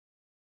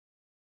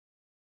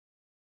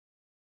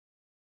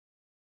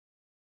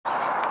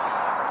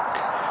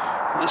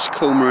That's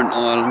Cormorant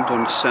Island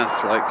on the South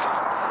Lake.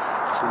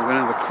 So I'm going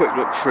to have a quick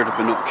look through the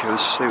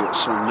binoculars, see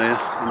what's on there,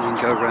 and then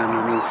go round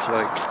the North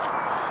Lake.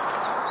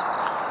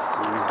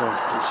 And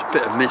there's a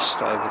bit of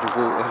mist over the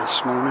water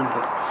this morning,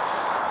 but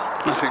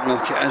nothing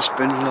like it has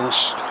been the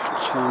last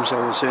times I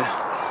was here.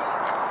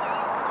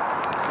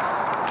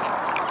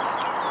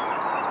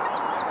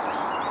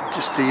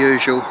 Just the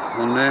usual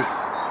on there.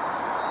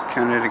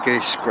 Canada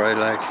geese, grey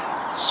lag,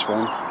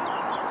 swan.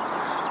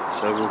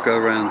 So we'll go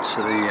round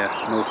to the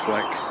North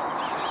Lake.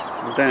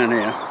 And down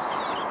here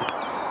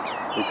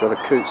we've got a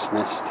coot's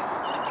nest.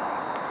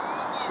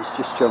 She's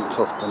just jumped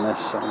off the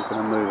nest, so I'm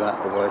going to move out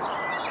of the way.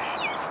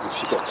 And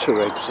she's got 2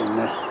 eggs in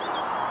there.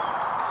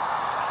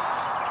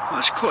 Well,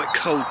 it's quite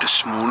cold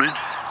this morning,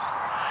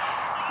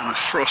 and a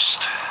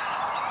frost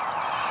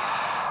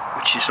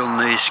which is on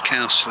these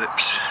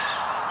cowslips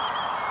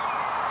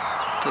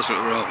does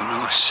look rather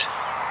nice.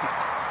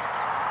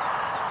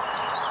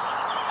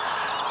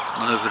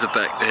 And over the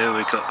back there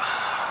we've got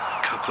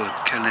a couple of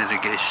Canada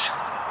geese.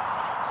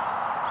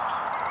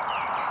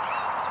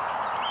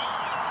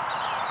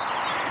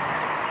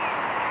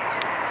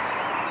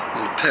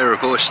 And a pair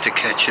of oyster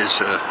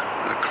catchers are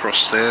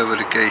across there with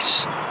the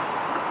geese.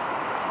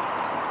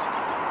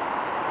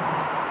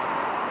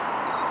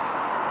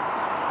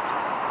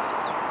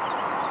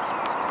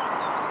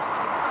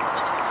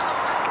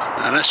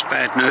 Now that's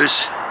bad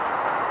news.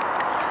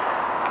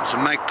 There's a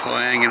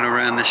magpie hanging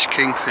around this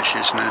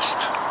kingfisher's nest.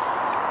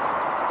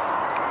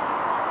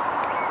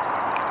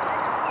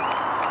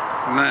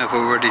 It may have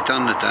already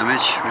done the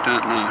damage, we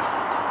don't know.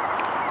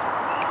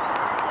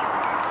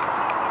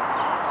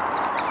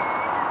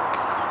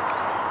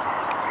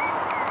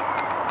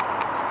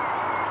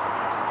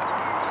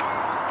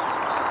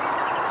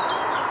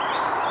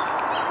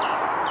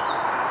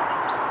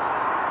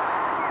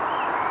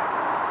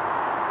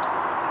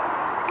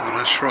 Well,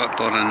 that's right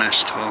by the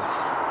nest hole.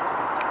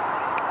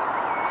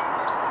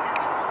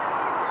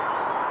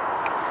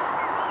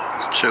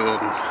 There's 2 of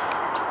them.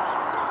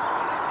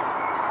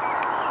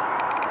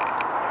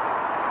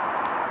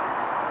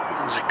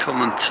 There's a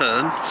common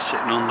tern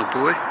sitting on the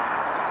buoy,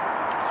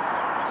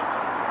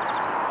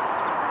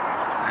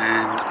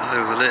 and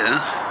over there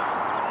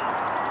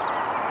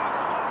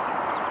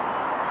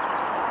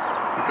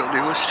we've got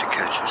the oyster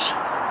catchers.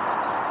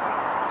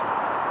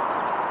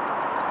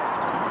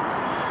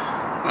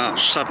 Well,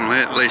 suddenly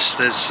at least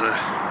there's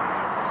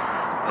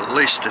at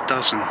least a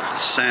dozen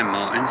sand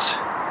martins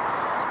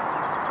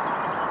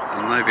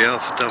and maybe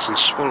half a dozen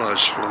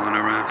swallows flying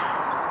around.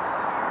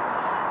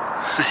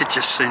 It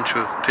just seemed to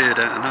have appeared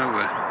out of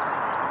nowhere.